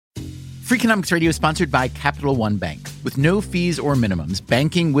Freakonomics Radio is sponsored by Capital One Bank. With no fees or minimums,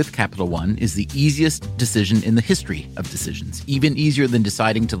 banking with Capital One is the easiest decision in the history of decisions, even easier than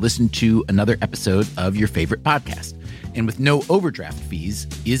deciding to listen to another episode of your favorite podcast. And with no overdraft fees,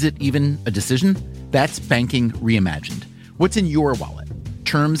 is it even a decision? That's banking reimagined. What's in your wallet?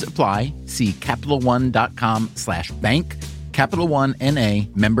 Terms apply. See CapitalOne.com/bank. Capital One N.A.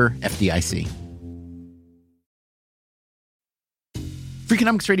 member FDIC.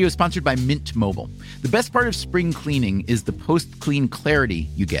 Freakonomics Radio is sponsored by Mint Mobile. The best part of spring cleaning is the post-clean clarity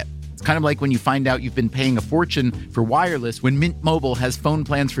you get. It's kind of like when you find out you've been paying a fortune for wireless when Mint Mobile has phone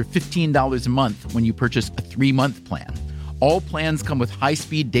plans for $15 a month when you purchase a 3-month plan. All plans come with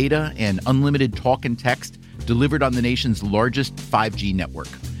high-speed data and unlimited talk and text delivered on the nation's largest 5G network.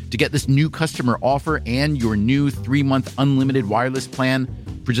 To get this new customer offer and your new 3-month unlimited wireless plan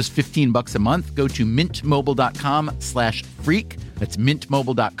for just $15 a month, go to mintmobile.com/freak. That's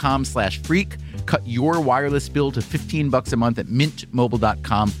mintmobile.com/freak. Cut your wireless bill to $15 a month at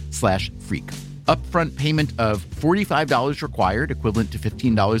mintmobile.com/freak. Upfront payment of $45 required, equivalent to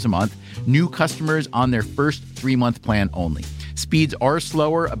 $15 a month. New customers on their first 3-month plan only. Speeds are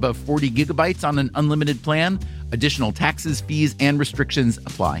slower, above 40 gigabytes on an unlimited plan. Additional taxes, fees, and restrictions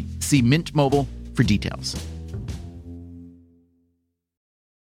apply. See Mint Mobile for details.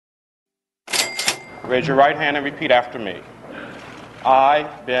 Raise your right hand and repeat after me. I,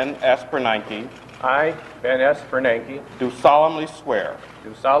 Ben S. Bernanke. I, Ben S. Bernanke. Do solemnly swear.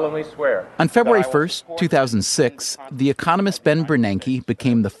 Do solemnly swear. On February 1st, 2006, the economist Ben Bernanke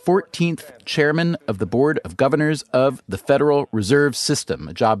became the 14th chairman of the Board of Governors of the Federal Reserve System,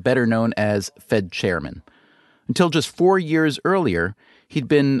 a job better known as Fed chairman. Until just 4 years earlier, he'd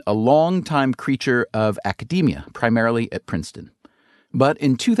been a long-time creature of academia, primarily at Princeton. But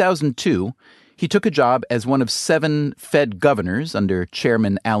in 2002, he took a job as one of 7 Fed governors under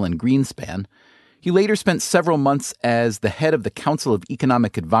Chairman Alan Greenspan. He later spent several months as the head of the Council of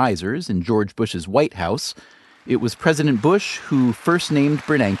Economic Advisors in George Bush's White House. It was President Bush who first named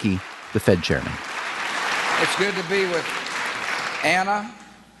Bernanke the Fed chairman. It's good to be with Anna,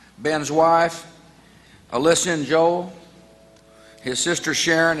 Ben's wife, Alyssa and Joel, his sister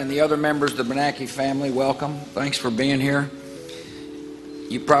Sharon, and the other members of the Bernanke family. Welcome. Thanks for being here.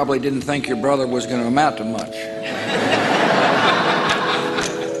 You probably didn't think your brother was going to amount to much.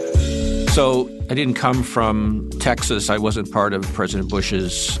 So I didn't come from Texas. I wasn't part of President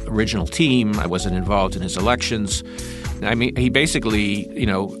Bush's original team. I wasn't involved in his elections. I mean, he basically,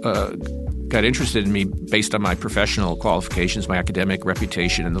 got interested in me based on my professional qualifications, my academic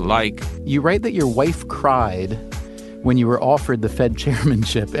reputation, and the like. You write that your wife cried when you were offered the Fed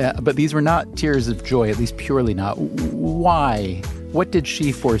chairmanship, but these were not tears of joy, at least purely not. Why? What did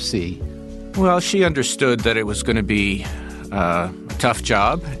she foresee? Well, she understood that it was going to be a tough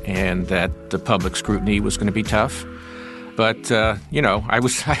job and that the public scrutiny was going to be tough. But, I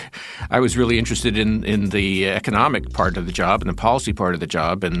was really interested in the economic part of the job and the policy part of the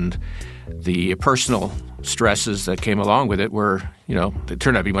job, and the personal stresses that came along with it were, they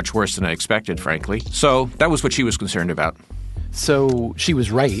turned out to be much worse than I expected, frankly. So that was what she was concerned about. So she was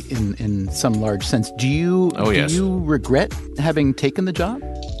right in some large sense. Do you regret having taken the job?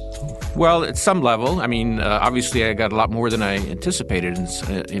 Well, at some level. I mean, obviously I got a lot more than I anticipated,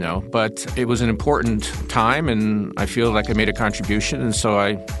 but it was an important time, and I feel like I made a contribution, and so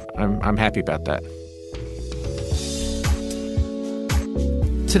I'm happy about that.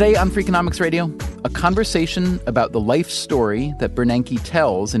 Today on Freakonomics Radio, a conversation about the life story that Bernanke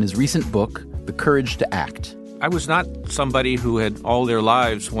tells in his recent book, The Courage to Act. I was not somebody who had all their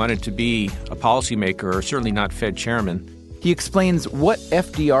lives wanted to be a policymaker, or certainly not Fed chairman. He explains what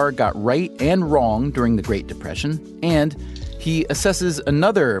FDR got right and wrong during the Great Depression, and he assesses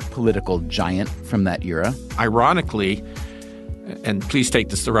another political giant from that era. Ironically, and please take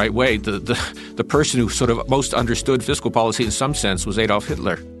this the right way, the person who sort of most understood fiscal policy in some sense was Adolf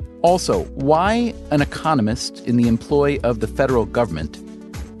Hitler. Also, why an economist in the employ of the federal government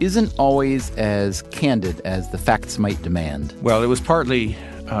isn't always as candid as the facts might demand. Well, it was partly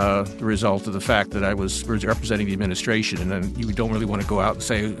the result of the fact that I was representing the administration, and then you don't really want to go out and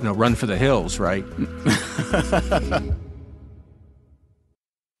say, run for the hills, right?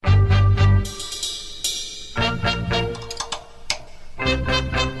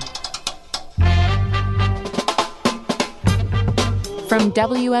 From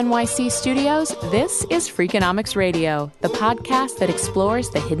WNYC Studios, this is Freakonomics Radio, the podcast that explores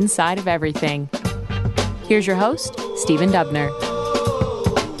the hidden side of everything. Here's your host, Stephen Dubner.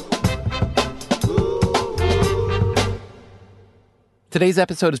 Today's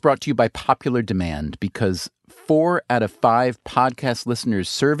episode is brought to you by popular demand because 4 out of 5 podcast listeners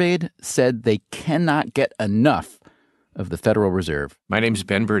surveyed said they cannot get enough of the Federal Reserve. My name is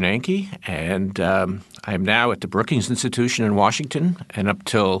Ben Bernanke, and I'm now at the Brookings Institution in Washington, and up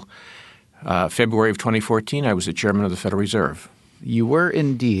till February of 2014, I was the chairman of the Federal Reserve. You were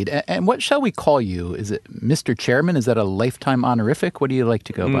indeed. And what shall we call you? Is it Mr. Chairman? Is that a lifetime honorific? What do you like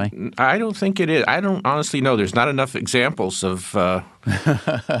to go by? I don't think it is. I don't honestly know. There's not enough examples of,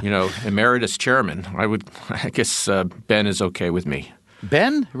 emeritus chairman. I guess Ben is okay with me.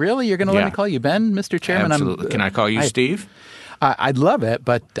 Ben? Really? You're going to let me call you Ben, Mr. Chairman? Absolutely. Can I call you Steve? I'd love it,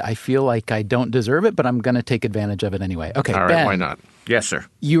 but I feel like I don't deserve it, but I'm going to take advantage of it anyway. Okay, all right, Ben. Why not? Yes, sir.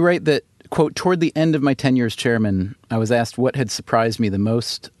 You write that, quote, toward the end of my tenure as chairman, I was asked what had surprised me the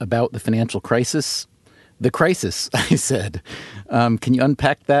most about the financial crisis. The crisis, I said. Can you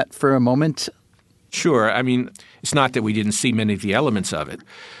unpack that for a moment? Sure. I mean, it's not that we didn't see many of the elements of it.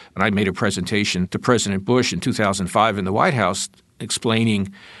 And I made a presentation to President Bush in 2005 in the White House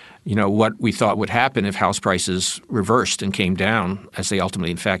explaining, what we thought would happen if house prices reversed and came down, as they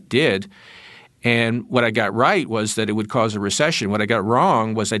ultimately, in fact, did. And what I got right was that it would cause a recession. What I got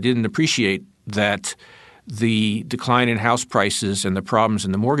wrong was I didn't appreciate that the decline in house prices and the problems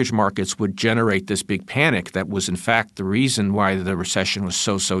in the mortgage markets would generate this big panic that was, in fact, the reason why the recession was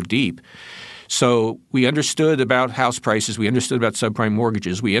so deep. So we understood about house prices. We understood about subprime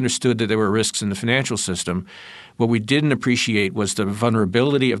mortgages. We understood that there were risks in the financial system. What we didn't appreciate was the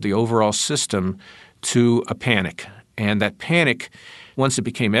vulnerability of the overall system to a panic. And that panic, once it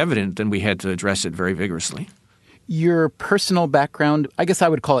became evident, then we had to address it very vigorously. Your personal background, I guess I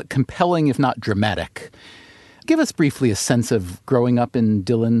would call it compelling, if not dramatic. Give us briefly a sense of growing up in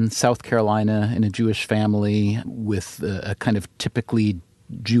Dillon, South Carolina, in a Jewish family with a kind of typically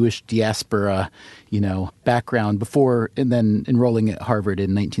Jewish diaspora, background before and then enrolling at Harvard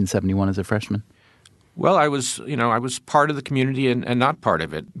in 1971 as a freshman. Well, I was part of the community and not part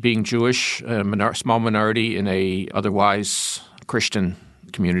of it. Being Jewish, a small minority in a otherwise Christian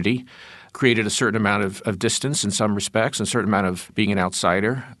community, created a certain amount of distance in some respects, and a certain amount of being an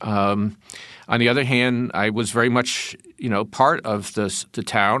outsider. On the other hand, I was very much, part of the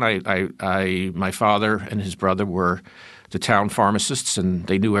town. My father and his brother were the town pharmacists, and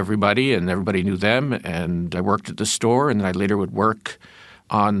they knew everybody, and everybody knew them. And I worked at the store, and I later would work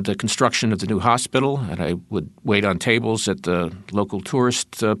on the construction of the new hospital, and I would wait on tables at the local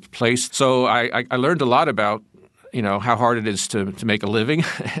tourist place. So I learned a lot about, how hard it is to make a living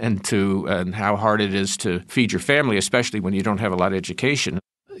and how hard it is to feed your family, especially when you don't have a lot of education.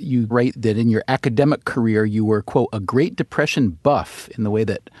 You write that in your academic career, you were, quote, a Great Depression buff in the way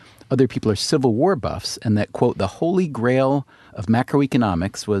that other people are Civil War buffs, and that, quote, the holy grail of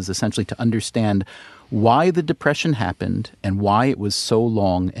macroeconomics was essentially to understand why the Depression happened and why it was so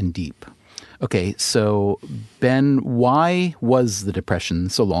long and deep. Okay, so Ben, why was the Depression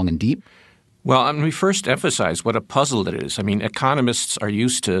so long and deep? Well, let me first emphasize what a puzzle it is. I mean, economists are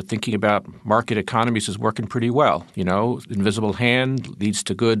used to thinking about market economies as working pretty well. Invisible hand leads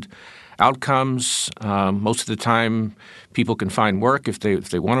to good outcomes. Most of the time, people can find work if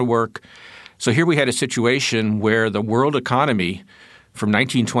they want to work. So here we had a situation where the world economy from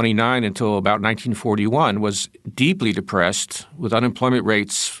 1929 until about 1941 was deeply depressed, with unemployment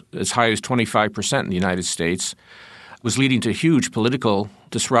rates as high as 25% in the United States, was leading to huge political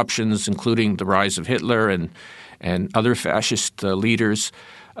disruptions, including the rise of Hitler and other fascist leaders,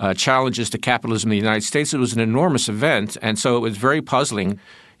 challenges to capitalism in the United States. It was an enormous event, and so it was very puzzling,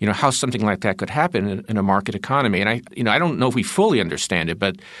 how something like that could happen in a market economy. And I don't know if we fully understand it,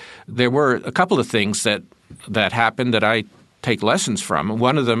 but there were a couple of things that happened that I take lessons from.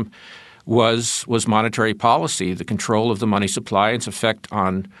 One of them was monetary policy, the control of the money supply and its effect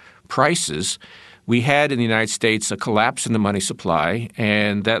on prices. We had in the United States a collapse in the money supply,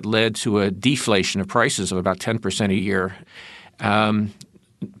 and that led to a deflation of prices of about 10% a year.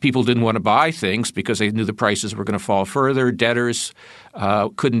 People didn't want to buy things because they knew the prices were going to fall further. Debtors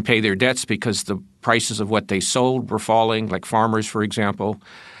couldn't pay their debts because the prices of what they sold were falling, like farmers, for example.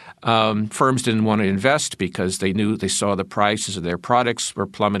 Firms didn't want to invest because they saw the prices of their products were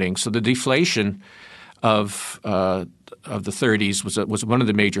plummeting. So the deflation of the 30s was one of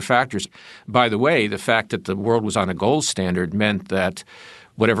the major factors. By the way, the fact that the world was on a gold standard meant that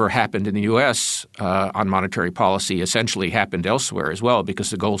whatever happened in the U.S. On monetary policy essentially happened elsewhere as well, because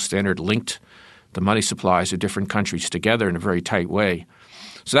the gold standard linked the money supplies of different countries together in a very tight way.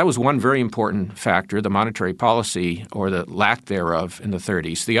 So that was one very important factor, the monetary policy or the lack thereof in the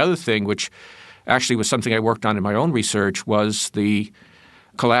 30s. The other thing, which actually was something I worked on in my own research, was the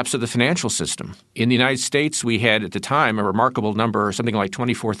collapse of the financial system. In the United States, we had at the time a remarkable number, something like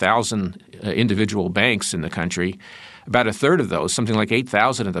 24,000 individual banks in the country. About a third of those, something like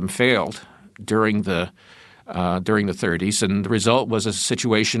 8,000 of them, failed during the 30s, and the result was a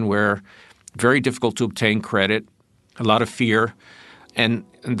situation where very difficult to obtain credit, a lot of fear, and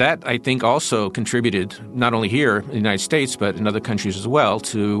that, I think, also contributed, not only here in the United States, but in other countries as well,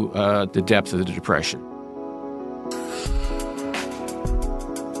 to the depth of the Depression.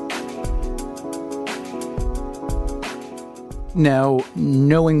 Now,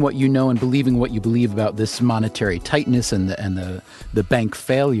 knowing what you know and believing what you believe about this monetary tightness and the bank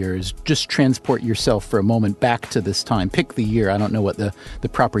failures, just transport yourself for a moment back to this time. Pick the year. I don't know what the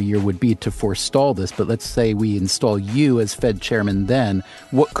proper year would be to forestall this, but let's say we install you as Fed chairman then.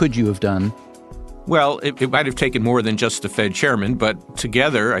 What could you have done? Well, it might have taken more than just the Fed chairman, but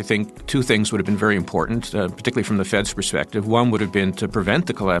together I think two things would have been very important, particularly from the Fed's perspective. One would have been to prevent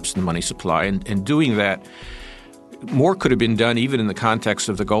the collapse in the money supply, and doing that, more could have been done even in the context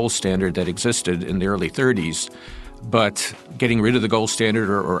of the gold standard that existed in the early 30s. But getting rid of the gold standard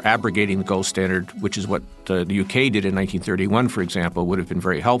or abrogating the gold standard, which is what the UK did in 1931, for example, would have been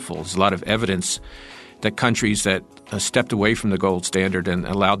very helpful. There's a lot of evidence that countries that stepped away from the gold standard and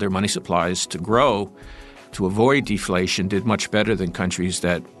allowed their money supplies to grow to avoid deflation did much better than countries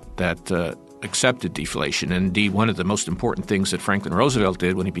that accepted deflation. And indeed, one of the most important things that Franklin Roosevelt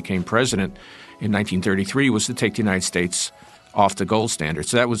did when he became president in 1933 was to take the United States off the gold standard.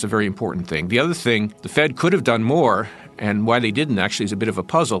 So that was a very important thing. The other thing, the Fed could have done more, and why they didn't actually is a bit of a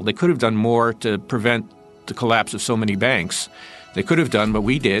puzzle. They could have done more to prevent the collapse of so many banks. They could have done what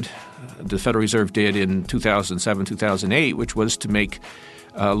we did, the Federal Reserve did in 2007, 2008, which was to make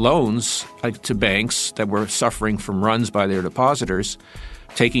loans to banks that were suffering from runs by their depositors,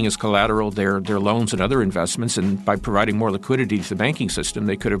 taking as collateral their loans and other investments, and by providing more liquidity to the banking system,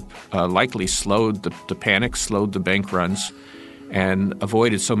 they could have likely slowed the panic, slowed the bank runs, and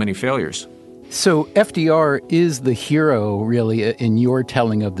avoided so many failures. So FDR is the hero, really, in your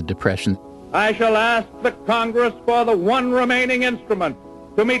telling of the Depression. I shall ask the Congress for the one remaining instrument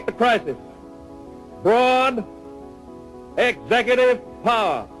to meet the crisis: broad executive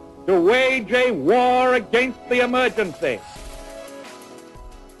power to wage a war against the emergency.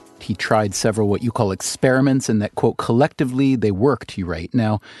 He tried several what you call experiments, and that, quote, collectively they worked, you write.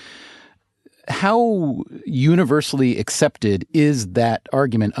 Now, how universally accepted is that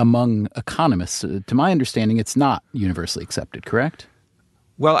argument among economists? To my understanding, it's not universally accepted, correct?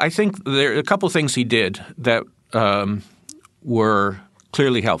 Well, I think there are a couple of things he did that were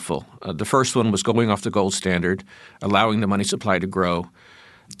clearly helpful. The first one was going off the gold standard, allowing the money supply to grow.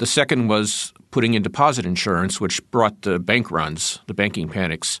 The second was putting in deposit insurance, which brought the bank runs, the banking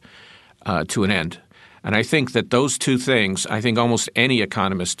panics, to an end. And I think that those two things, I think almost any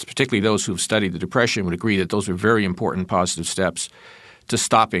economist, particularly those who have studied the Depression, would agree that those are very important positive steps to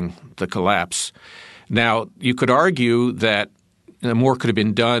stopping the collapse. Now, you could argue that more could have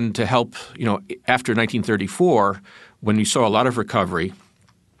been done to help, after 1934, when you saw a lot of recovery.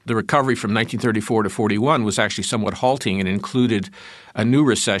 The recovery from 1934 to 41 was actually somewhat halting and included a new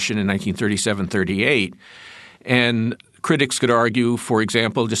recession in 1937-38. And critics could argue, for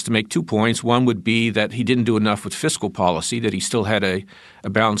example, just to make 2 points. One would be that he didn't do enough with fiscal policy, that he still had a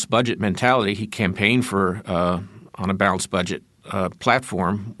balanced budget mentality. He campaigned for on a balanced budget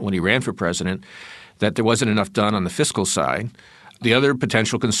platform when he ran for president, that there wasn't enough done on the fiscal side. The other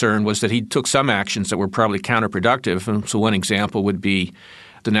potential concern was that he took some actions that were probably counterproductive. And so one example would be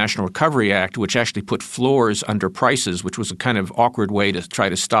the National Recovery Act, which actually put floors under prices, which was a kind of awkward way to try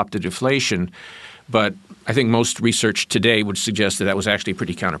to stop the deflation. But I think most research today would suggest that was actually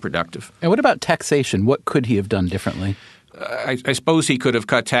pretty counterproductive. And what about taxation? What could he have done differently? I suppose he could have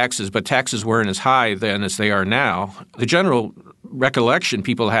cut taxes, but taxes weren't as high then as they are now. The general recollection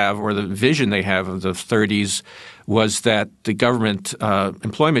people have, or the vision they have of the 30s, was that the government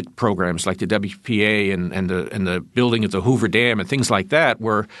employment programs like the WPA and the building of the Hoover Dam and things like that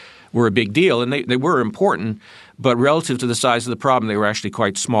were a big deal, and they were important, but relative to the size of the problem, they were actually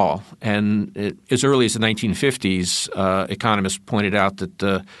quite small. And as early as the 1950s, economists pointed out that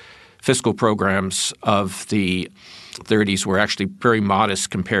the fiscal programs of the 30s were actually very modest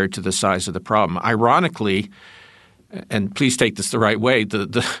compared to the size of the problem. Ironically, and please take this the right way,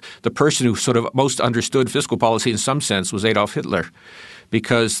 the person who sort of most understood fiscal policy in some sense was Adolf Hitler,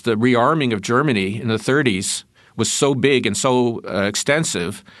 because the rearming of Germany in the 30s was so big and so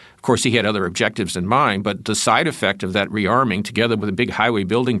extensive. Of course, he had other objectives in mind, but the side effect of that rearming, together with a big highway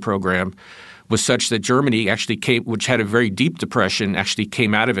building program, was such that Germany actually which had a very deep depression, actually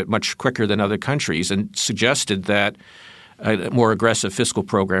came out of it much quicker than other countries, and suggested that a more aggressive fiscal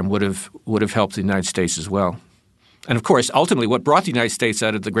program would have helped the United States as well. And of course, ultimately, what brought the United States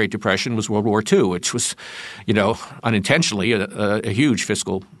out of the Great Depression was World War II, which was, unintentionally a huge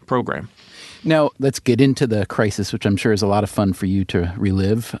fiscal program. Now, let's get into the crisis, which I'm sure is a lot of fun for you to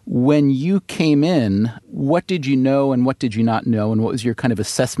relive. When you came in, what did you know and what did you not know? And what was your kind of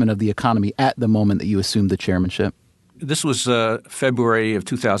assessment of the economy at the moment that you assumed the chairmanship? This was February of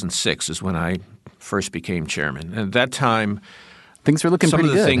 2006 is when I first became chairman. And at that time, things were looking pretty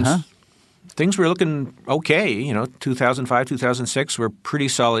good, huh? Things were looking okay. 2005, 2006 were pretty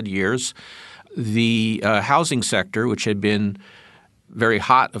solid years. The housing sector, which had been very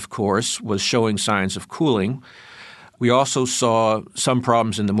hot, of course, was showing signs of cooling. We also saw some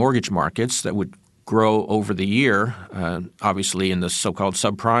problems in the mortgage markets that would grow over the year, obviously in the so-called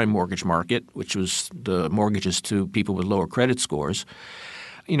subprime mortgage market, which was the mortgages to people with lower credit scores.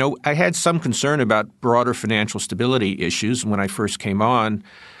 I had some concern about broader financial stability issues when I first came on.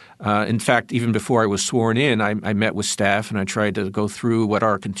 In fact, even before I was sworn in, I met with staff and I tried to go through what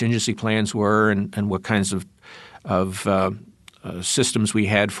our contingency plans were and what kinds of systems we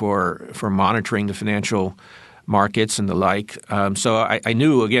had for monitoring the financial markets and the like. So I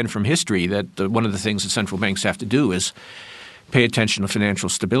knew, again, from history that one of the things that central banks have to do is pay attention to financial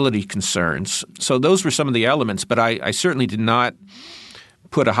stability concerns. So those were some of the elements, but I certainly did not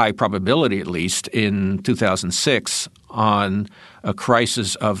put a high probability, at least in 2006, on a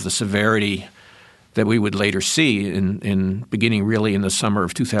crisis of the severity that we would later see in beginning really in the summer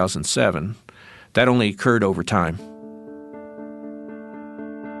of 2007. That only occurred over time.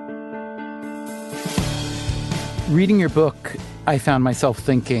 Reading your book, I found myself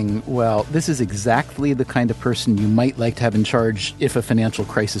thinking, well, this is exactly the kind of person you might like to have in charge if a financial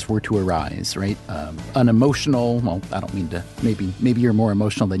crisis were to arise, right? Unemotional. Well, I don't mean to. Maybe you're more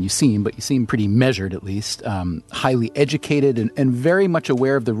emotional than you seem, but you seem pretty measured at least. Highly educated and very much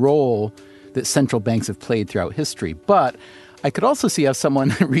aware of the role that central banks have played throughout history. But I could also see how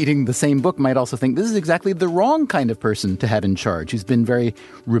someone reading the same book might also think this is exactly the wrong kind of person to have in charge, who's been very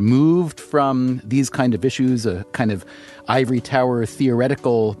removed from these kind of issues, a kind of ivory tower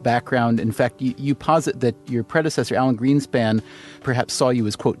theoretical background. In fact, you posit that your predecessor, Alan Greenspan, perhaps saw you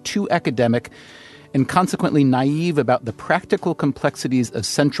as, quote, too academic and consequently naive about the practical complexities of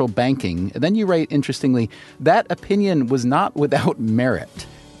central banking. And then you write, interestingly, that opinion was not without merit.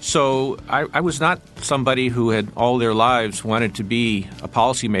 So I was not somebody who had all their lives wanted to be a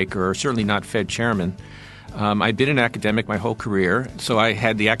policymaker, or certainly not Fed chairman. I'd been an academic my whole career, so I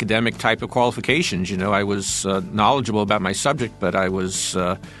had the academic type of qualifications. I was knowledgeable about my subject, but I was,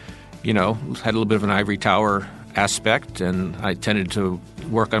 had a little bit of an ivory tower aspect, and I tended to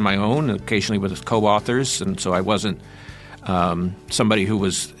work on my own, occasionally with co-authors, and so I wasn't somebody who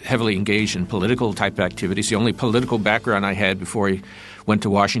was heavily engaged in political type activities. The only political background I had before I went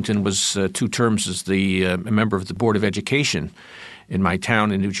to Washington was 2 terms as a member of the Board of Education in my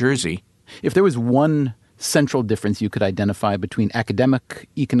town in New Jersey. If there was one central difference you could identify between academic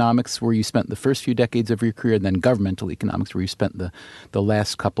economics, where you spent the first few decades of your career, and then governmental economics, where you spent the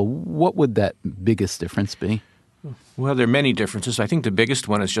last couple, what would that biggest difference be? Well, there are many differences. I think the biggest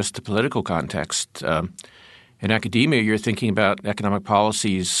one is just the political context. In academia, you're thinking about economic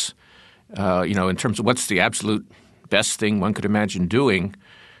policies, in terms of what's the absolute best thing one could imagine doing,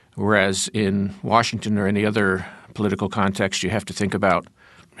 whereas in Washington or any other political context, you have to think about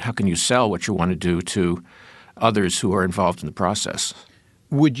how can you sell what you want to do to others who are involved in the process.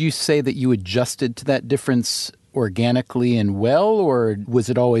 Would you say that you adjusted to that difference organically and well, or was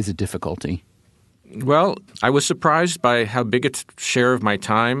it always a difficulty? Well, I was surprised by how big a share of my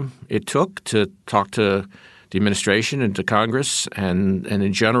time it took to talk to the administration and to Congress and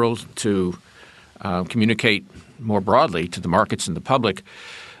in general to communicate more broadly to the markets and the public.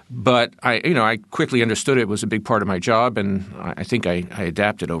 But I quickly understood it was a big part of my job, and I think I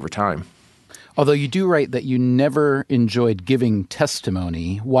adapted over time. Although you do write that you never enjoyed giving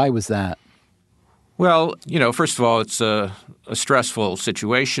testimony. Why was that? Well, first of all, it's a stressful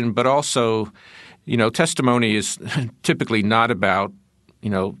situation, but also, testimony is typically not about,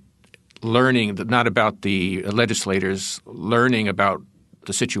 learning, not about the legislators learning about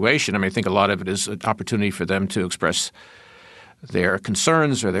the situation. I think a lot of it is an opportunity for them to express their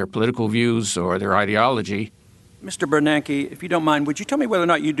concerns or their political views or their ideology. Mr. Bernanke, if you don't mind, would you tell me whether or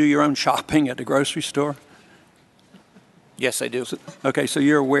not you do your own shopping at the grocery store? Yes, I do. Okay, so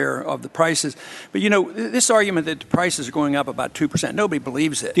you're aware of the prices. But, this argument that the prices are going up about 2%, nobody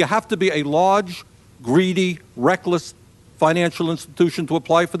believes it. You have to be a large, greedy, reckless financial institution to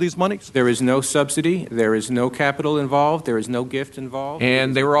apply for these monies? There is no subsidy. There is no capital involved. There is no gift involved.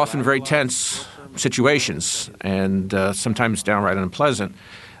 And they were often very tense situations and sometimes downright unpleasant.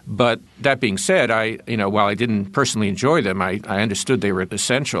 But that being said, while I didn't personally enjoy them, I understood they were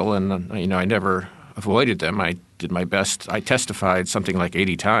essential, and I never avoided them. I did my best. I testified something like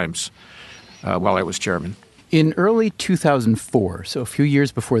 80 times while I was chairman. In early 2004, so a few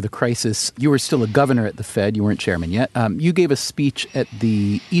years before the crisis, you were still a governor at the Fed. You weren't chairman yet. You gave a speech at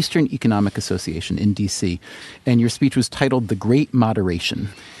the Eastern Economic Association in D.C., and your speech was titled The Great Moderation.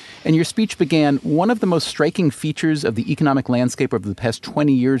 And your speech began, one of the most striking features of the economic landscape over the past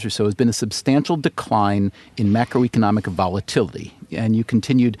 20 years or so has been a substantial decline in macroeconomic volatility. And you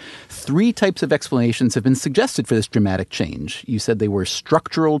continued, 3 types of explanations have been suggested for this dramatic change. You said they were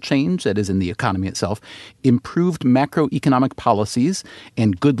structural change, that is in the economy itself, improved macroeconomic policies,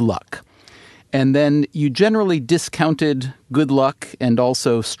 and good luck. And then you generally discounted good luck and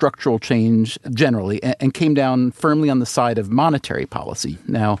also structural change generally and came down firmly on the side of monetary policy.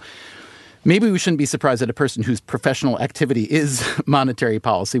 Now, maybe we shouldn't be surprised that a person whose professional activity is monetary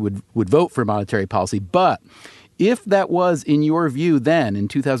policy would vote for monetary policy. But if that was, in your view then, in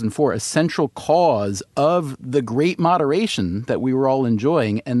 2004, a central cause of the great moderation that we were all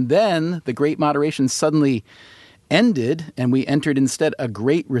enjoying, and then the great moderation suddenly ended and we entered instead a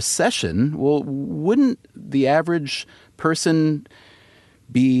great recession, well, wouldn't the average person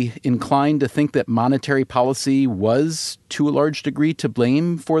be inclined to think that monetary policy was, to a large degree, to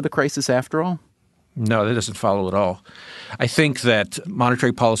blame for the crisis after all? No, that doesn't follow at all. I think that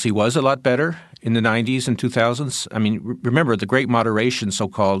monetary policy was a lot better in the 90s and 2000s. I mean, remember, the Great Moderation,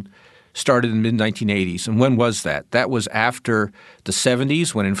 so-called, started in the mid-1980s. And when was that? That was after the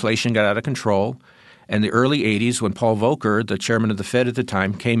 70s when inflation got out of control, and the early 80s when Paul Volcker, the chairman of the Fed at the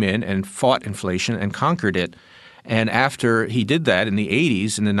time, came in and fought inflation and conquered it. And after he did that in the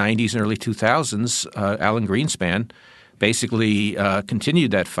 80s, in the 90s and early 2000s, Alan Greenspan basically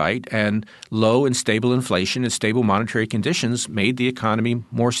continued that fight, and low and stable inflation and stable monetary conditions made the economy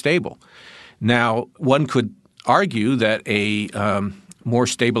more stable. Now, one could argue that a more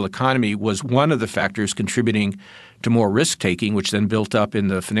stable economy was one of the factors contributing to more risk-taking, which then built up in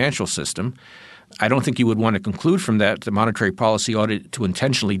the financial system. I don't think you would want to conclude from that that monetary policy ought to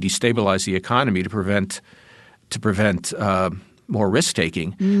intentionally destabilize the economy to prevent more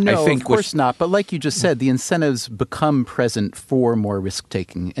risk-taking. No, of course not. But like you just said, the incentives become present for more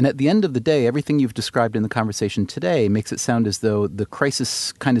risk-taking. And at the end of the day, everything you've described in the conversation today makes it sound as though the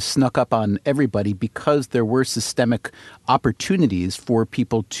crisis kind of snuck up on everybody because there were systemic opportunities for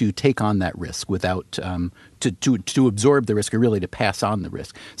people to take on that risk without to absorb the risk or really to pass on the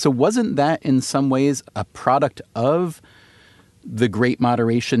risk. So wasn't that in some ways a product of the Great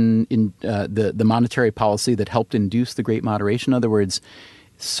Moderation, in the monetary policy that helped induce the Great Moderation? In other words,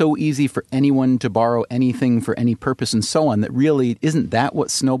 so easy for anyone to borrow anything for any purpose and so on, that really isn't that what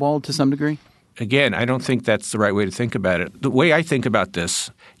snowballed to some degree? Again, I don't think that's the right way to think about it. The way I think about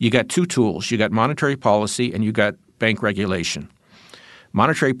this, you got 2 tools. You got monetary policy and you got bank regulation.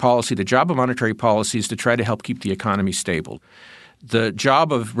 Monetary policy, the job of monetary policy is to try to help keep the economy stable. The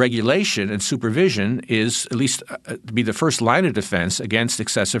job of regulation and supervision is at least to be the first line of defense against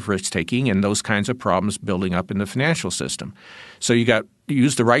excessive risk-taking and those kinds of problems building up in the financial system. So you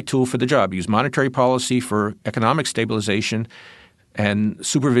use the right tool for the job. Use monetary policy for economic stabilization and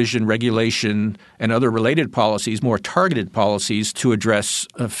supervision, regulation, and other related policies, more targeted policies to address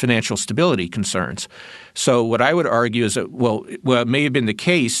financial stability concerns. So what I would argue is that, well, it may have been the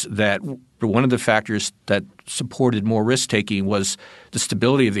case that one of the factors that supported more risk-taking was the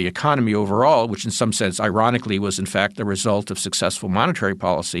stability of the economy overall, which in some sense, ironically, was in fact the result of successful monetary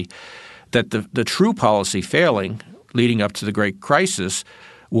policy, that the true policy failing leading up to the Great Crisis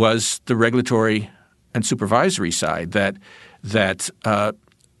was the regulatory and supervisory side, that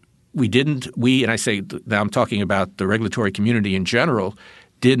we, and I say now I'm talking about the regulatory community in general,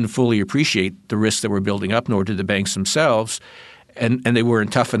 didn't fully appreciate the risks that were building up, nor did the banks themselves. And they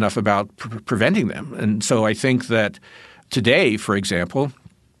weren't tough enough about preventing them. And so I think that today, for example,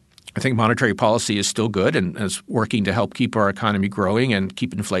 I think monetary policy is still good and is working to help keep our economy growing and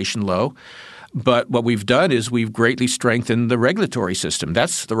keep inflation low. But what we've done is we've greatly strengthened the regulatory system.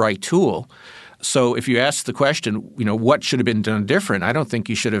 That's the right tool. So if you ask the question, what should have been done different, I don't think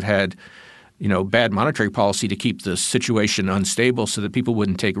you should have had bad monetary policy to keep the situation unstable so that people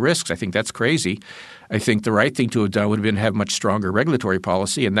wouldn't take risks. I think that's crazy. I think the right thing to have done would have been to have much stronger regulatory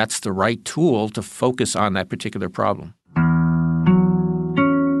policy, and that's the right tool to focus on that particular problem.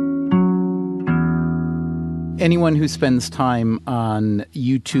 Anyone who spends time on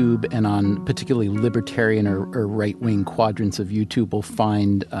YouTube and on particularly libertarian or right-wing quadrants of YouTube will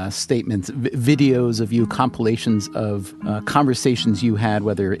find statements, videos of you, compilations of conversations you had,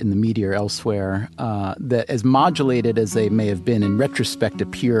 whether in the media or elsewhere, that as modulated as they may have been in retrospect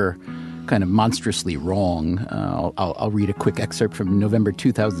appear kind of monstrously wrong. I'll read a quick excerpt from November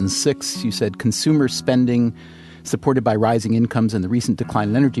 2006. You said, consumer spending supported by rising incomes and the recent decline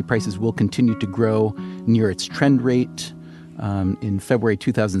in energy prices will continue to grow near its trend rate. In February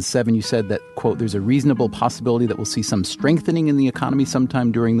 2007, you said that, quote, there's a reasonable possibility that we'll see some strengthening in the economy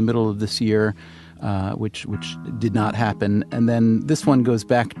sometime during the middle of this year, which did not happen. And then this one goes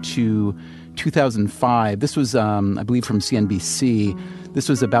back to 2005. This was, I believe, from CNBC. This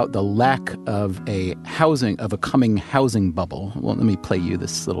was about the lack of a coming housing bubble. Well, let me play you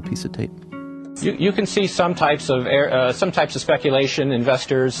this little piece of tape. You can see some types of speculation,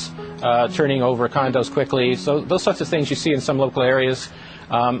 investors turning over condos quickly. So those sorts of things you see in some local areas.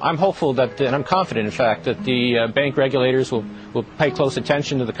 I'm hopeful that, and I'm confident, in fact, that the bank regulators will pay close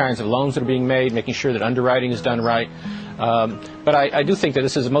attention to the kinds of loans that are being made, making sure that underwriting is done right. But I do think that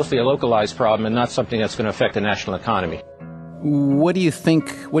this is mostly a localized problem and not something that's going to affect the national economy. What do you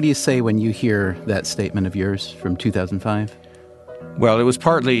think? What do you say when you hear that statement of yours from 2005? Well, it was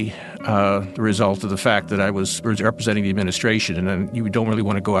partly the result of the fact that I was representing the administration, and then you don't really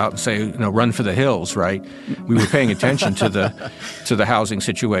want to go out and say, run for the hills, right? We were paying attention to the housing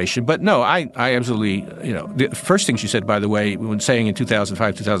situation. But no, I absolutely, the first things you said, by the way, when saying in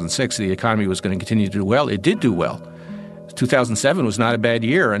 2005, 2006, the economy was going to continue to do well, it did do well. 2007 was not a bad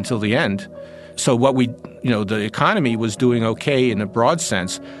year until the end. So the economy was doing okay in a broad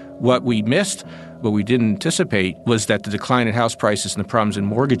sense. What we missed, what we didn't anticipate, was that the decline in house prices and the problems in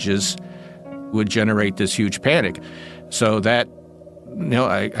mortgages would generate this huge panic. So that,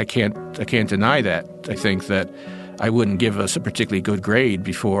 I can't deny that. I think that I wouldn't give us a particularly good grade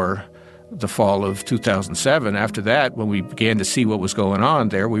before the fall of 2007. After that, when we began to see what was going on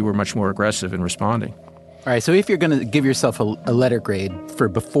there, we were much more aggressive in responding. All right, so if you're going to give yourself a letter grade for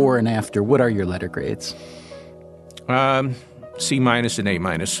before and after, what are your letter grades? C- and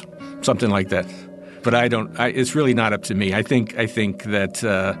A-, something like that. But it's really not up to me. I think that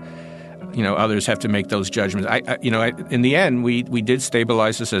others have to make those judgments. In the end, we did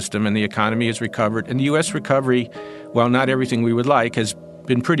stabilize the system, and the economy has recovered. And the U.S. recovery, while not everything we would like, has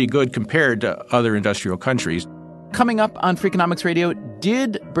been pretty good compared to other industrial countries. Coming up on Freakonomics Radio,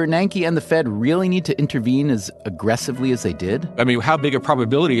 did Bernanke and the Fed really need to intervene as aggressively as they did? I mean, how big a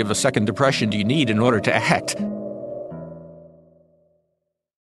probability of a second depression do you need in order to act?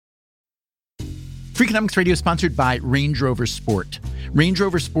 Freakonomics Radio is sponsored by Range Rover Sport. Range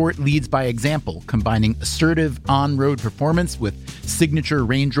Rover Sport leads by example, combining assertive on-road performance with signature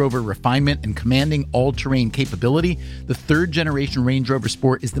Range Rover refinement and commanding all-terrain capability. The third-generation Range Rover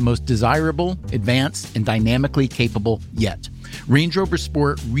Sport is the most desirable, advanced, and dynamically capable yet. Range Rover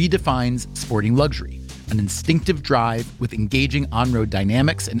Sport redefines sporting luxury, an instinctive drive with engaging on-road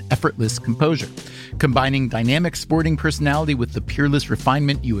dynamics and effortless composure. Combining dynamic sporting personality with the peerless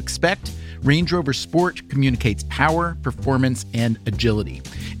refinement you expect, Range Rover Sport communicates power, performance, and agility.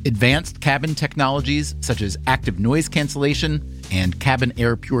 Advanced cabin technologies such as active noise cancellation and cabin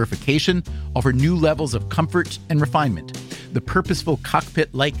air purification offer new levels of comfort and refinement. The purposeful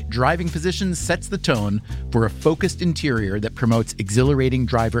cockpit-like driving position sets the tone for a focused interior that promotes exhilarating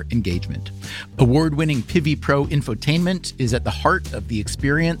driver engagement. Award-winning Pivi Pro infotainment is at the heart of the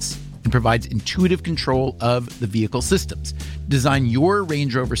experience and provides intuitive control of the vehicle systems. Design your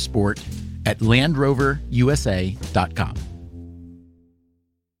Range Rover Sport at LandRoverUSA.com.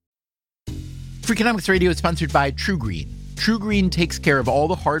 Freakonomics Radio is sponsored by TruGreen. TruGreen takes care of all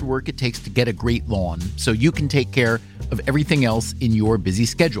the hard work it takes to get a great lawn, so you can take care of everything else in your busy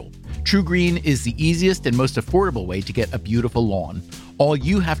schedule. TruGreen is the easiest and most affordable way to get a beautiful lawn. All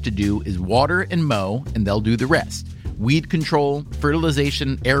you have to do is water and mow, and they'll do the rest. Weed control,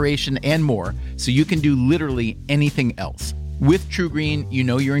 fertilization, aeration, and more, so you can do literally anything else. With TruGreen, you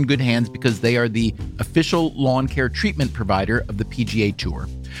know you're in good hands because they are the official lawn care treatment provider of the PGA Tour.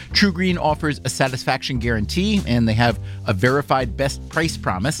 TruGreen offers a satisfaction guarantee, and they have a verified best price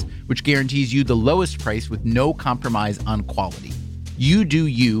promise, which guarantees you the lowest price with no compromise on quality. You do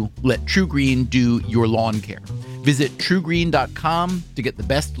you, let TruGreen do your lawn care. Visit TruGreen.com to get the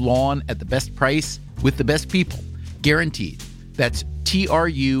best lawn at the best price with the best people. Guaranteed. That's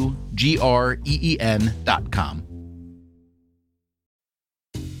TruGreen.com.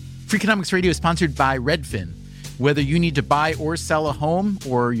 Freakonomics Radio is sponsored by Redfin. Whether you need to buy or sell a home,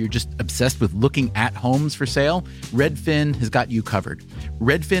 or you're just obsessed with looking at homes for sale, Redfin has got you covered.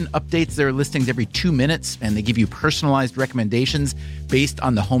 Redfin updates their listings every 2 minutes, and they give you personalized recommendations based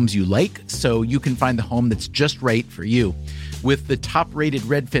on the homes you like, so you can find the home that's just right for you. With the top-rated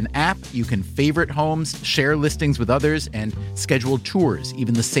Redfin app, you can favorite homes, share listings with others, and schedule tours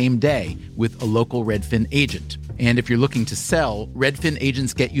even the same day with a local Redfin agent. And if you're looking to sell, Redfin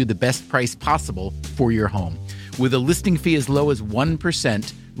agents get you the best price possible for your home. With a listing fee as low as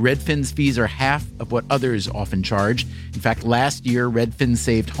 1%, Redfin's fees are half of what others often charge. In fact, last year, Redfin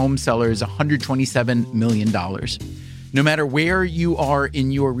saved home sellers $127 million. No matter where you are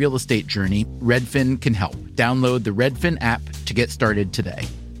in your real estate journey, Redfin can help. Download the Redfin app to get started today.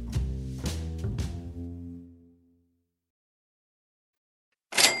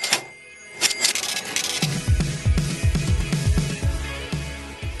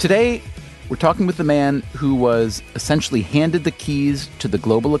 Today, we're talking with the man who was essentially handed the keys to the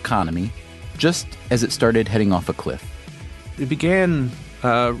global economy just as it started heading off a cliff. It began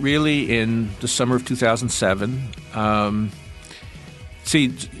really in the summer of 2007. I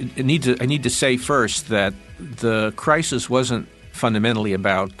need to say first that the crisis wasn't fundamentally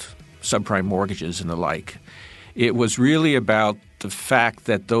about subprime mortgages and the like. It was really about the fact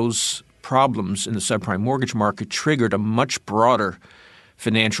that those problems in the subprime mortgage market triggered a much broader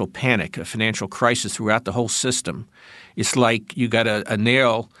financial panic, a financial crisis throughout the whole system. It's like you got a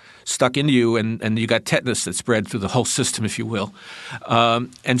nail stuck into you and you got tetanus that spread through the whole system, if you will.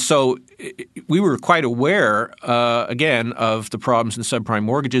 And so we were quite aware, again, of the problems in subprime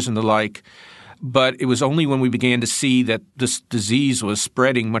mortgages and the like, but it was only when we began to see that this disease was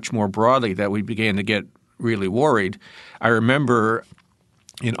spreading much more broadly that we began to get really worried. I remember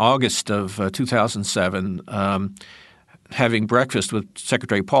in August of 2007 having breakfast with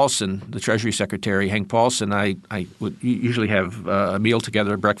Secretary Paulson, the Treasury Secretary, Hank Paulson. I would usually have a meal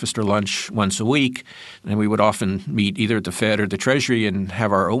together, breakfast or lunch, once a week, and we would often meet either at the Fed or the Treasury and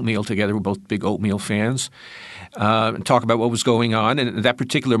have our oatmeal together. We're both big oatmeal fans, and talk about what was going on. And that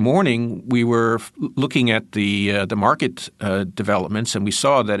particular morning, we were looking at the market developments, and we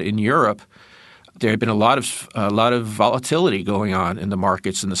saw that in Europe, there had been a lot of volatility going on in the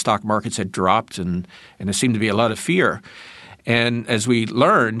markets, and the stock markets had dropped, and there seemed to be a lot of fear. And as we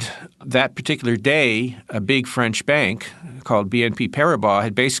learned, that particular day, a big French bank called BNP Paribas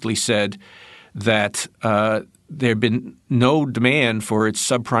had basically said that there had been no demand for its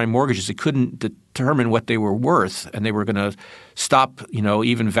subprime mortgages. It couldn't determine what they were worth, and they were going to stop,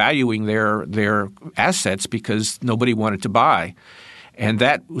 even valuing their assets because nobody wanted to buy. And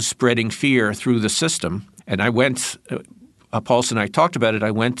that was spreading fear through the system. And I went Paulson and I talked about it.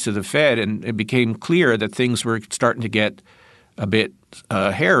 I went to the Fed, and it became clear that things were starting to get a bit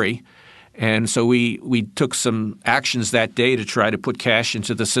hairy. And so we took some actions that day to try to put cash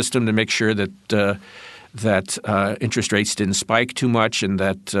into the system to make sure that interest rates didn't spike too much, and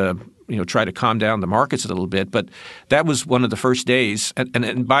that try to calm down the markets a little bit. But that was one of the first days.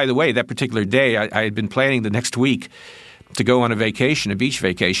 And by the way, that particular day, I had been planning the next week to go on a beach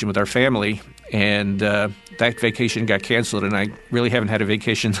vacation with our family, and that vacation got canceled, and I really haven't had a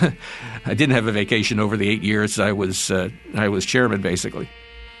vacation. I didn't have a vacation over the 8 years I was chairman, basically.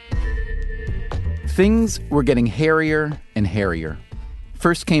 Things were getting hairier and hairier.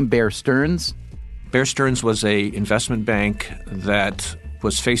 First came Bear Stearns. Bear Stearns was an investment bank that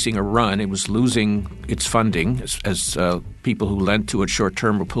was facing a run. It was losing its funding as people who lent to it short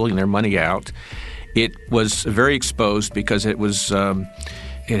term were pulling their money out. It was very exposed because it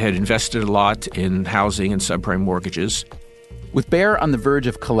had invested a lot in housing and subprime mortgages. With Bear on the verge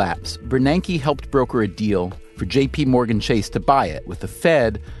of collapse, Bernanke helped broker a deal for J.P. Morgan Chase to buy it, with the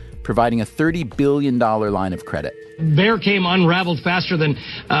Fed providing a $30 billion line of credit. Bear came unraveled faster than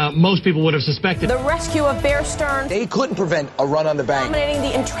most people would have suspected. The rescue of Bear Stearns. They couldn't prevent a run on the bank. Dominating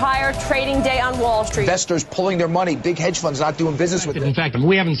the entire trading day on Wall Street. Investors pulling their money, big hedge funds not doing business with it. In fact,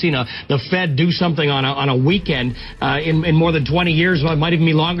 we haven't seen the Fed do something on a weekend in more than 20 years. Well, it might even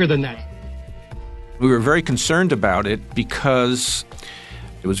be longer than that. We were very concerned about it because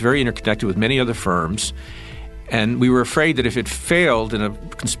it was very interconnected with many other firms. And we were afraid that if it failed in a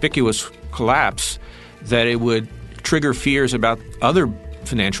conspicuous collapse, that it would trigger fears about other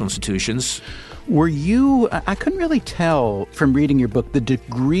financial institutions. Were you – I couldn't really tell from reading your book the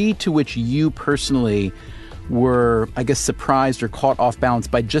degree to which you personally were, I guess, surprised or caught off balance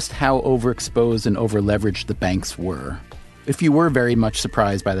by just how overexposed and overleveraged the banks were. If you were very much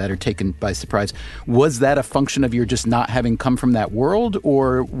surprised by that or taken by surprise, was that a function of your just not having come from that world,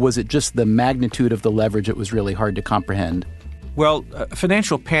 or was it just the magnitude of the leverage it was really hard to comprehend? Well,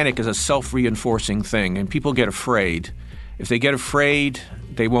 financial panic is a self-reinforcing thing, and people get afraid. If they get afraid,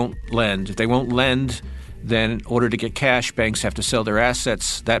 they won't lend. If they won't lend, then in order to get cash, banks have to sell their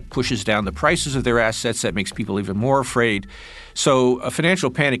assets. That pushes down the prices of their assets. That makes people even more afraid. So a financial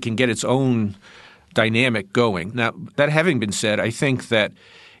panic can get its own dynamic going. Now, that having been said, I think that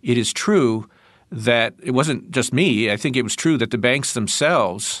it is true that it wasn't just me. I think it was true that the banks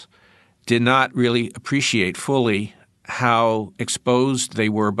themselves did not really appreciate fully how exposed they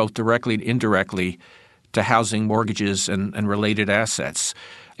were both directly and indirectly to housing, mortgages, and related assets.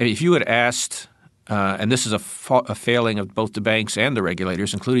 And if you had asked and this is a failing of both the banks and the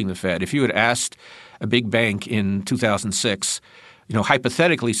regulators, including the Fed. If you had asked a big bank in 2006,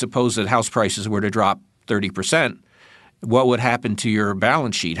 hypothetically, suppose that house prices were to drop 30%, what would happen to your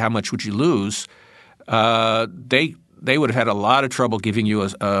balance sheet? How much would you lose? They would have had a lot of trouble giving you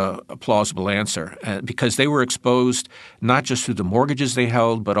a plausible answer because they were exposed not just through the mortgages they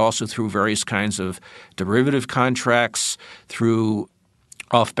held, but also through various kinds of derivative contracts, through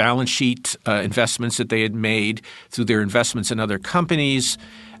off-balance sheet investments that they had made, through their investments in other companies.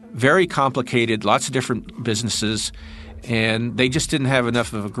 Very complicated, lots of different businesses, and they just didn't have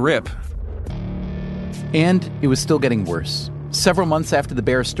enough of a grip. And it was still getting worse. Several months after the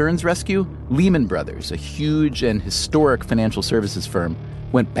Bear Stearns rescue, Lehman Brothers, a huge and historic financial services firm,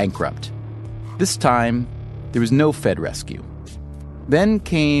 went bankrupt. This time, there was no Fed rescue. Then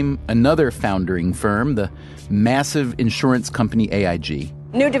came another foundering firm, the massive insurance company AIG.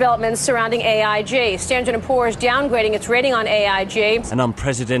 New developments surrounding AIG. Standard & Poor's downgrading its rating on AIG. An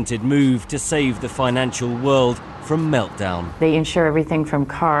unprecedented move to save the financial world from meltdown. They insure everything from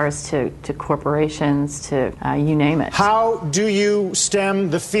cars to corporations to you name it. How do you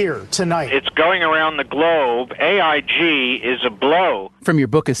stem the fear tonight? It's going around the globe. AIG is a blow. From your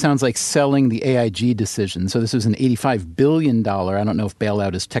book, it sounds like selling the AIG decision. So this was an $85 billion, I don't know if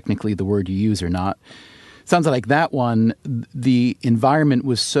bailout is technically the word you use or not. Sounds like that one, the environment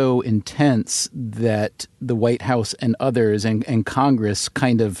was so intense that the White House and others and Congress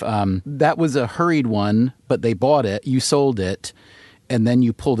kind of, that was a hurried one, but they bought it, you sold it, and then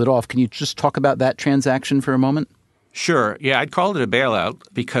you pulled it off. Can you just talk about that transaction for a moment? Sure. Yeah, I'd call it a bailout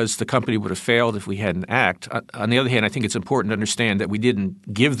because the company would have failed if we hadn't acted. On the other hand, I think it's important to understand that we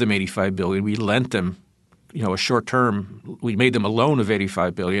didn't give them $85 billion. We lent them a short term, we made them a loan of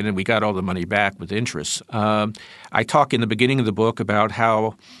 $85 billion, and we got all the money back with interest. I talk in the beginning of the book about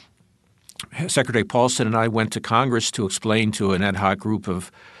how Secretary Paulson and I went to Congress to explain to an ad hoc group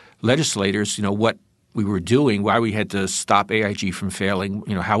of legislators, what we were doing, why we had to stop AIG from failing,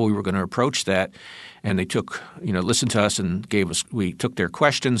 how we were going to approach that. And they took, listened to us and we took their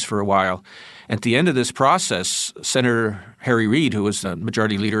questions for a while. At the end of this process, Senator Harry Reid, who was the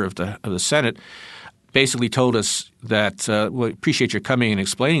majority leader of the Senate, basically told us that we appreciate your coming and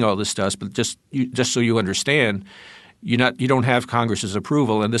explaining all this to us, but just so you understand, you don't have Congress's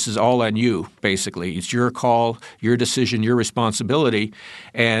approval, and this is all on you. Basically, it's your call, your decision, your responsibility.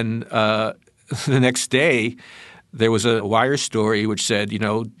 And the next day, there was a wire story which said,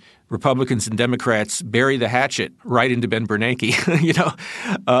 Republicans and Democrats bury the hatchet right into Ben Bernanke.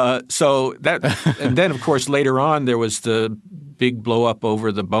 So that, and then of course later on there was the big blow up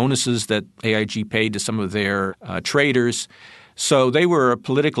over the bonuses that AIG paid to some of their traders. So they were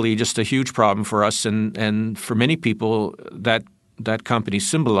politically just a huge problem for us, and for many people that company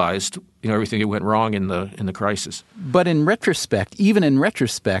symbolized everything that went wrong in the crisis. But in retrospect, even in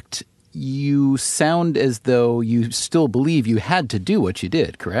retrospect, you sound as though you still believe you had to do what you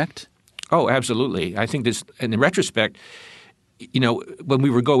did, correct? Oh, absolutely. I think this, and in retrospect, when we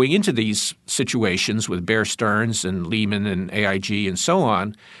were going into these situations with Bear Stearns and Lehman and AIG and so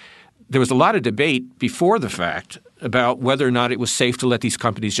on, there was a lot of debate before the fact about whether or not it was safe to let these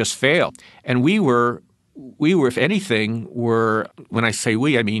companies just fail. And we were, if anything, when I say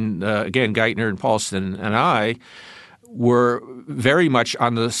we, I mean, again, Geithner and Paulson and I, were very much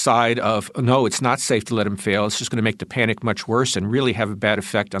on the side of, no, it's not safe to let them fail. It's just going to make the panic much worse and really have a bad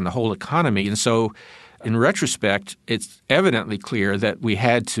effect on the whole economy. And so in retrospect, it's evidently clear that we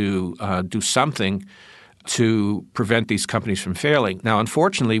had to do something to prevent these companies from failing. Now,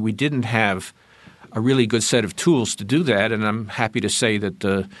 unfortunately, we didn't have a really good set of tools to do that, and I'm happy to say that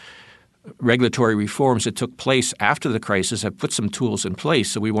the regulatory reforms that took place after the crisis have put some tools in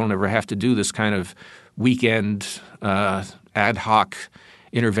place so we won't ever have to do this kind of weekend ad hoc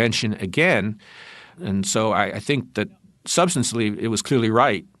intervention again. And so I think that substantially it was clearly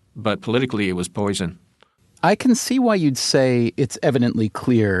right, but politically it was poison. I can see why you'd say it's evidently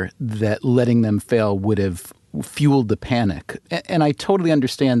clear that letting them fail would have fueled the panic. And I totally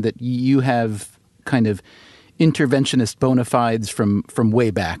understand that you have kind of interventionist bona fides from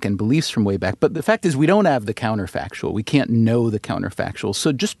way back and beliefs from way back. But the fact is we don't have the counterfactual. We can't know the counterfactual.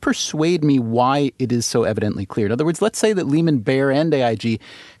 So just persuade me why it is so evidently clear. In other words, let's say that Lehman, Bear, and AIG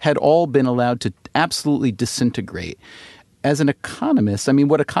had all been allowed to absolutely disintegrate. As an economist, I mean,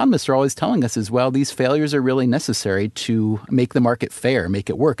 what economists are always telling us is, well, these failures are really necessary to make the market fair, make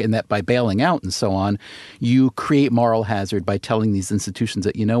it work, and that by bailing out and so on, you create moral hazard by telling these institutions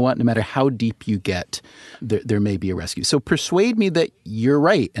that, you know what, no matter how deep you get, there may be a rescue. So persuade me that you're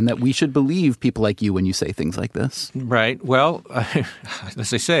right and that we should believe people like you when you say things like this. Right. Well,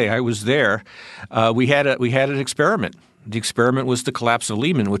 as I say, I was there. We had an experiment. The experiment was the collapse of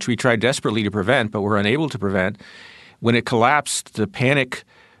Lehman, which we tried desperately to prevent, but were unable to prevent. When it collapsed, the panic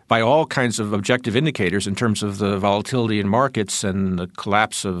by all kinds of objective indicators in terms of the volatility in markets and the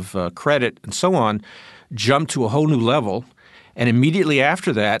collapse of credit and so on jumped to a whole new level. And immediately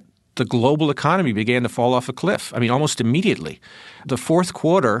after that, the global economy began to fall off a cliff. I mean, almost immediately. The fourth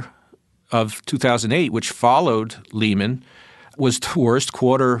quarter of 2008, which followed Lehman, was the worst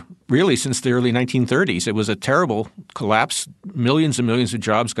quarter really since the early 1930s. It was a terrible collapse. Millions and millions of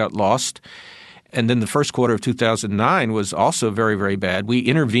jobs got lost. And then the first quarter of 2009 was also very, very bad. We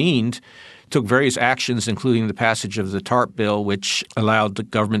intervened, took various actions, including the passage of the TARP bill, which allowed the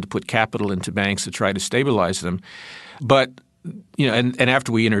government to put capital into banks to try to stabilize them. But and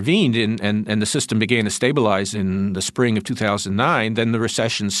after we intervened and the system began to stabilize in the spring of 2009, then the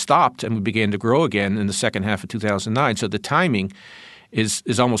recession stopped and we began to grow again in the second half of 2009. So the timing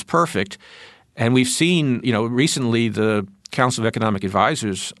is almost perfect. And we've seen, recently the Council of Economic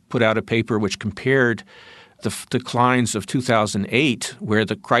Advisors put out a paper which compared the declines of 2008, where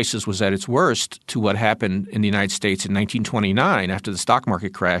the crisis was at its worst, to what happened in the United States in 1929 after the stock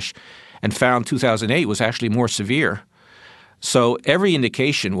market crash, and found 2008 was actually more severe. So every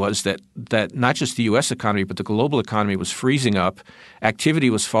indication was that not just the U.S. economy but the global economy was freezing up, activity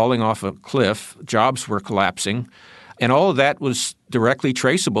was falling off a cliff, jobs were collapsing. And all of that was directly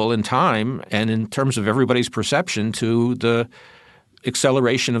traceable in time and in terms of everybody's perception to the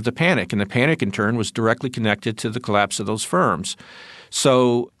acceleration of the panic. And the panic, in turn, was directly connected to the collapse of those firms.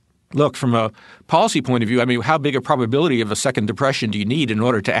 So, look, from a policy point of view, I mean, how big a probability of a second depression do you need in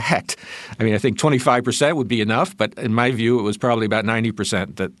order to act? I mean, I think 25% would be enough. But in my view, it was probably about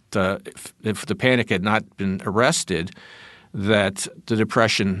 90% that if the panic had not been arrested, that the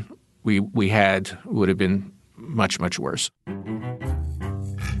depression we had would have been much, much worse.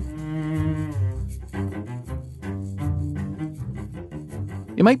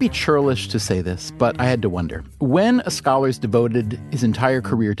 It might be churlish to say this, but I had to wonder. When a scholar's devoted his entire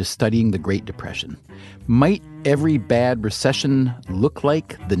career to studying the Great Depression, might every bad recession look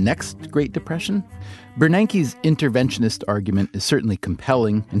like the next Great Depression? Bernanke's interventionist argument is certainly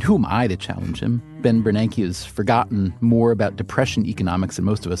compelling, and who am I to challenge him? Ben Bernanke has forgotten more about Depression economics than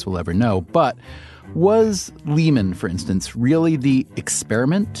most of us will ever know, but was Lehman, for instance, really the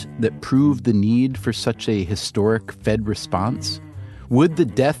experiment that proved the need for such a historic Fed response? Would the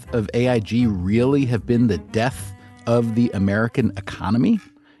death of AIG really have been the death of the American economy?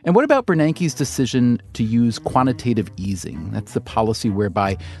 And what about Bernanke's decision to use quantitative easing? That's the policy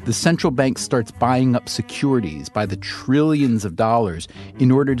whereby the central bank starts buying up securities by the trillions of dollars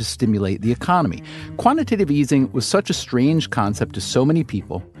in order to stimulate the economy. Quantitative easing was such a strange concept to so many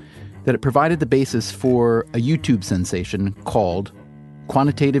people that it provided the basis for a YouTube sensation called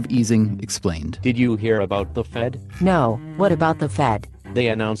Quantitative Easing Explained. Did you hear about the Fed? No. What about the Fed? They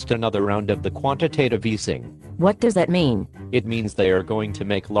announced another round of the quantitative easing. What does that mean? It means they are going to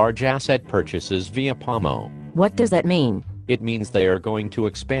make large asset purchases via PAMO. What does that mean? It means they are going to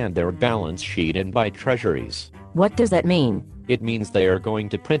expand their balance sheet and buy treasuries. What does that mean? It means they are going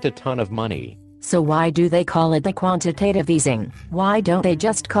to print a ton of money. So why do they call it the quantitative easing? Why don't they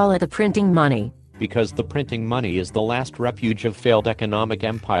just call it the printing money? Because the printing money is the last refuge of failed economic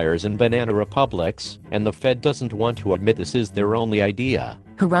empires and banana republics, and the Fed doesn't want to admit this is their only idea.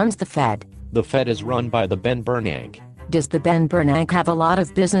 Who runs the Fed? The Fed is run by the Ben Bernanke. Does the Ben Bernanke have a lot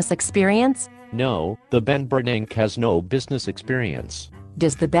of business experience? No, the Ben Bernanke has no business experience.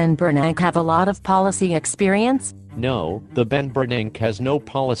 Does the Ben Bernanke have a lot of policy experience? No, the Ben Bernanke has no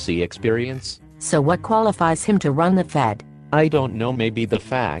policy experience. So what qualifies him to run the Fed? I don't know, maybe the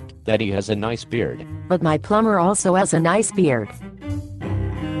fact that he has a nice beard. But my plumber also has a nice beard.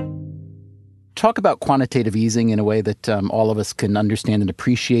 Talk about quantitative easing in a way that all of us can understand and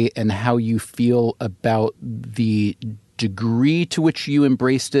appreciate, and how you feel about the degree to which you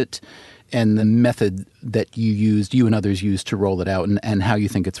embraced it and the method that you and others used to roll it out, and how you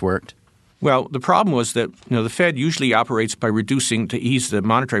think it's worked. Well, the problem was that the Fed usually operates by reducing, to ease the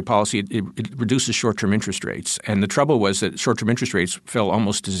monetary policy, it reduces short-term interest rates. And the trouble was that short-term interest rates fell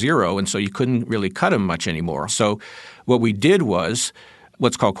almost to zero, and so you couldn't really cut them much anymore. So what we did was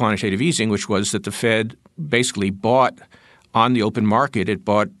what's called quantitative easing, which was that the Fed basically bought on the open market. It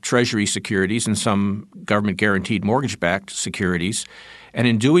bought Treasury securities and some government-guaranteed mortgage-backed securities. And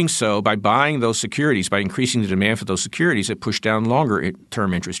in doing so, by buying those securities, by increasing the demand for those securities, it pushed down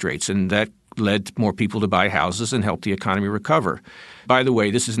longer-term interest rates, and that led more people to buy houses and helped the economy recover. By the way,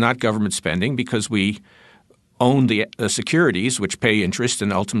 this is not government spending because we own the securities, which pay interest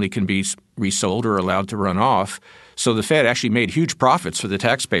and ultimately can be resold or allowed to run off. So the Fed actually made huge profits for the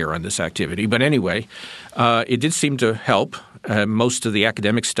taxpayer on this activity. But anyway, it did seem to help. Most of the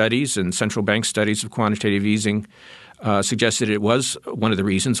academic studies and central bank studies of quantitative easing suggested it was one of the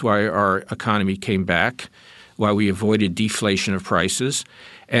reasons why our economy came back, why we avoided deflation of prices.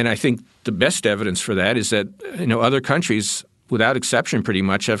 And I think the best evidence for that is that other countries, without exception pretty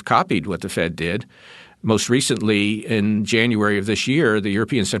much, have copied what the Fed did. Most recently, in January of this year, the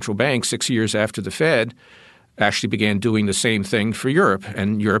European Central Bank, 6 years after the Fed, actually began doing the same thing for Europe.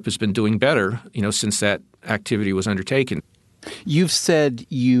 And Europe has been doing better since that activity was undertaken. You've said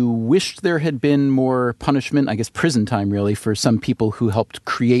you wished there had been more punishment, I guess prison time really, for some people who helped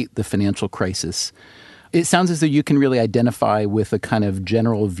create the financial crisis. It sounds as though you can really identify with a kind of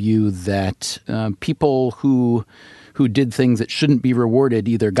general view that people who did things that shouldn't be rewarded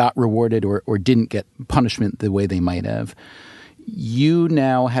either got rewarded or didn't get punishment the way they might have. You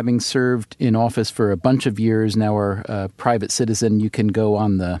now, having served in office for a bunch of years, now are a private citizen. You can go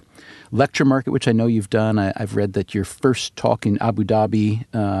on the lecture market, which I know you've done. I've read that your first talk in Abu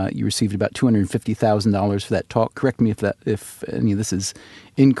Dhabi, you received about $250,000 for that talk. Correct me if any of this is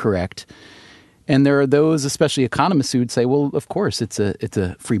incorrect. And there are those, especially economists, who would say, well, of course, it's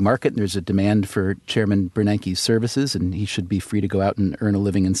a free market and there's a demand for Chairman Bernanke's services and he should be free to go out and earn a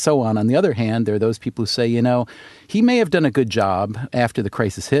living and so on. On the other hand, there are those people who say, he may have done a good job after the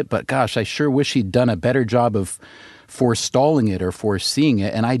crisis hit, but gosh, I sure wish he'd done a better job of forestalling it or foreseeing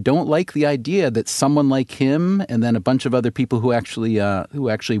it. And I don't like the idea that someone like him and then a bunch of other people who actually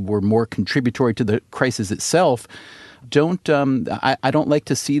were more contributory to the crisis itself I don't like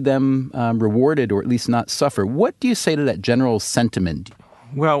to see them rewarded or at least not suffer. What do you say to that general sentiment?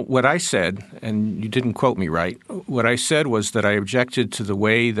 Well, what I said, and you didn't quote me right, what I said was that I objected to the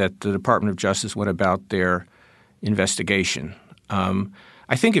way that the Department of Justice went about their investigation.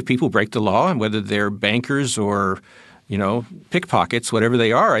 I think if people break the law, and whether they're bankers or pickpockets, whatever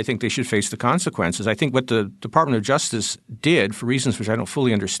they are, I think they should face the consequences. I think what the Department of Justice did, for reasons which I don't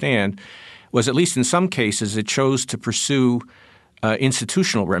fully understand, was at least in some cases it chose to pursue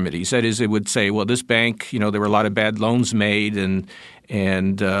institutional remedies. That is, it would say, well, this bank, there were a lot of bad loans made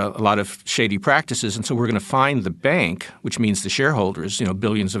and a lot of shady practices, and so we're going to fine the bank, which means the shareholders,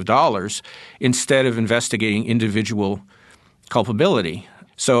 billions of dollars, instead of investigating individual culpability.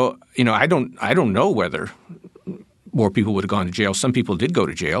 So, I don't know whether more people would have gone to jail. Some people did go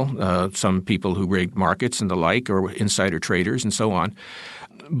to jail, some people who rigged markets and the like, or insider traders and so on.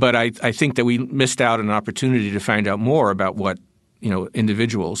 But I think that we missed out on an opportunity to find out more about what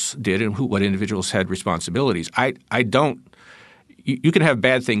individuals did and what individuals had responsibilities. You can have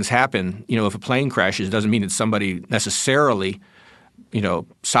bad things happen. If a plane crashes, it doesn't mean that somebody necessarily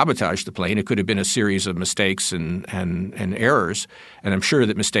sabotaged the plane. It could have been a series of mistakes and errors. And I'm sure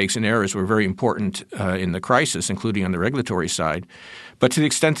that mistakes and errors were very important in the crisis, including on the regulatory side. But to the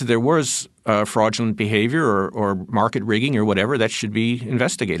extent that there was fraudulent behavior or market rigging or whatever, that should be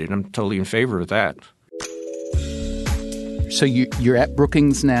investigated. I'm totally in favor of that. So you're at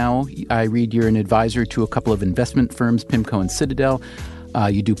Brookings now. I read you're an advisor to a couple of investment firms, PIMCO and Citadel.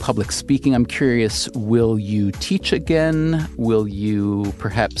 You do public speaking. I'm curious, will you teach again? Will you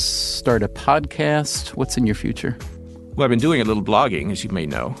perhaps start a podcast? What's in your future? Well, I've been doing a little blogging, as you may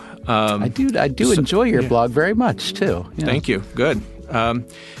know. I do enjoy your blog very much, too. Yeah. Thank you. Good.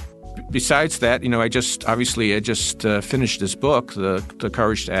 Besides that, I just finished this book, The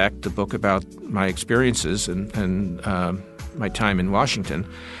Courage to Act, the book about my experiences and my time in Washington.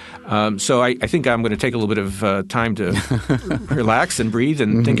 So I think I'm going to take a little bit of time to relax and breathe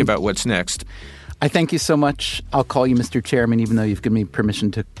and think about what's next. I thank you so much. I'll call you Mr. Chairman, even though you've given me permission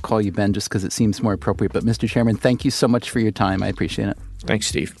to call you Ben just because it seems more appropriate. But Mr. Chairman, thank you so much for your time. I appreciate it. Thanks,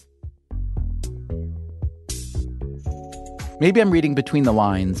 Steve. Maybe I'm reading between the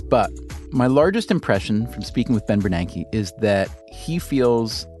lines, but my largest impression from speaking with Ben Bernanke is that he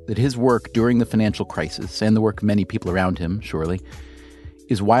feels that his work during the financial crisis, and the work of many people around him, surely,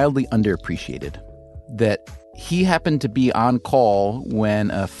 is wildly underappreciated. That he happened to be on call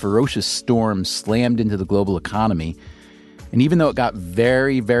when a ferocious storm slammed into the global economy. And even though it got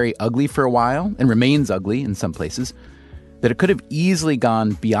very, very ugly for a while, and remains ugly in some places, that it could have easily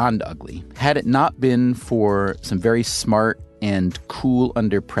gone beyond ugly had it not been for some very smart and cool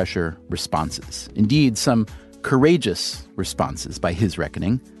under pressure responses. Indeed, some courageous responses by his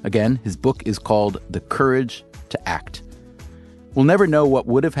reckoning. Again, his book is called The Courage to Act. We'll never know what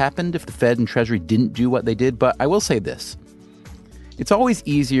would have happened if the Fed and Treasury didn't do what they did, but I will say this. It's always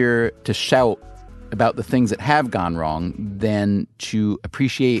easier to shout about the things that have gone wrong than to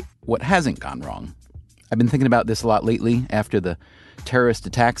appreciate what hasn't gone wrong. I've been thinking about this a lot lately after the terrorist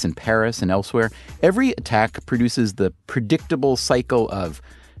attacks in Paris and elsewhere. Every attack produces the predictable cycle of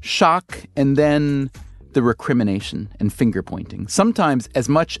shock and then the recrimination and finger-pointing, sometimes as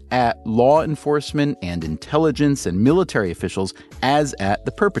much at law enforcement and intelligence and military officials as at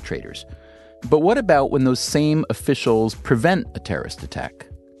the perpetrators. But what about when those same officials prevent a terrorist attack?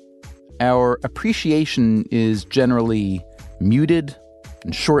 Our appreciation is generally muted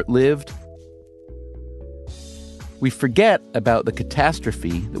and short-lived. We forget about the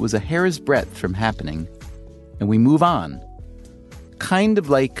catastrophe that was a hair's breadth from happening, and we move on. Kind of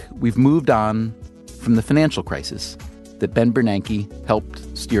like we've moved on from the financial crisis that Ben Bernanke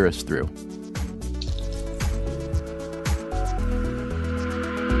helped steer us through.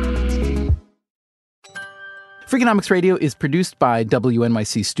 Freakonomics Radio is produced by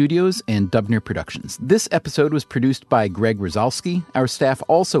WNYC Studios and Dubner Productions. This episode was produced by Greg Rosalsky. Our staff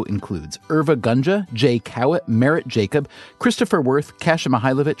also includes Irva Gunja, Jay Cowett, Merritt Jacob, Christopher Worth, Kasia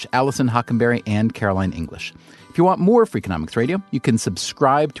Mihailovich, Allison Hockenberry, and Caroline English. If you want more Freakonomics Radio, you can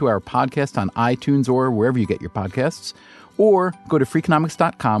subscribe to our podcast on iTunes or wherever you get your podcasts, or go to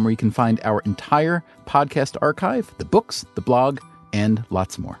Freakonomics.com where you can find our entire podcast archive, the books, the blog, and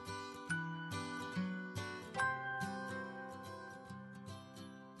lots more.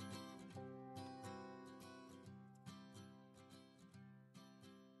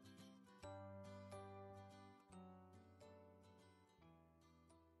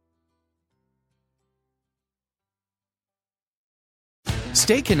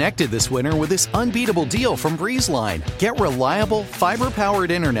 Stay connected this winter with this unbeatable deal from BreezeLine. Get reliable,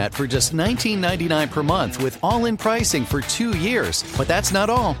 fiber-powered internet for just $19.99 per month with all-in pricing for 2 years. But that's not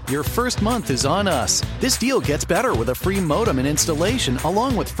all. Your first month is on us. This deal gets better with a free modem and installation,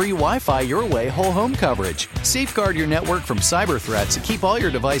 along with free Wi-Fi your way whole home coverage. Safeguard your network from cyber threats and keep all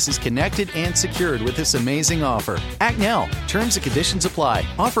your devices connected and secured with this amazing offer. Act now. Terms and conditions apply.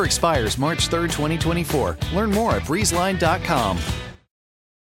 Offer expires March 3rd, 2024. Learn more at breezeline.com.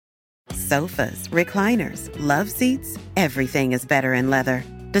 Sofas, recliners, love seats, everything is better in leather.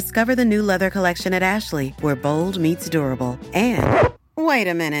 Discover the new leather collection at Ashley, where bold meets durable. And, wait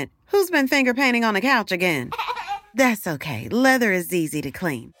a minute, who's been finger painting on the couch again? That's okay, leather is easy to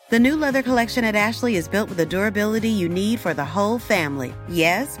clean. The new leather collection at Ashley is built with the durability you need for the whole family.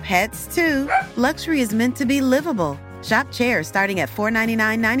 Yes, pets too. Luxury is meant to be livable. Shop chairs starting at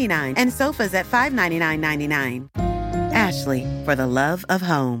 $499.99 and sofas at $599.99. Ashley, for the love of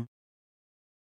home.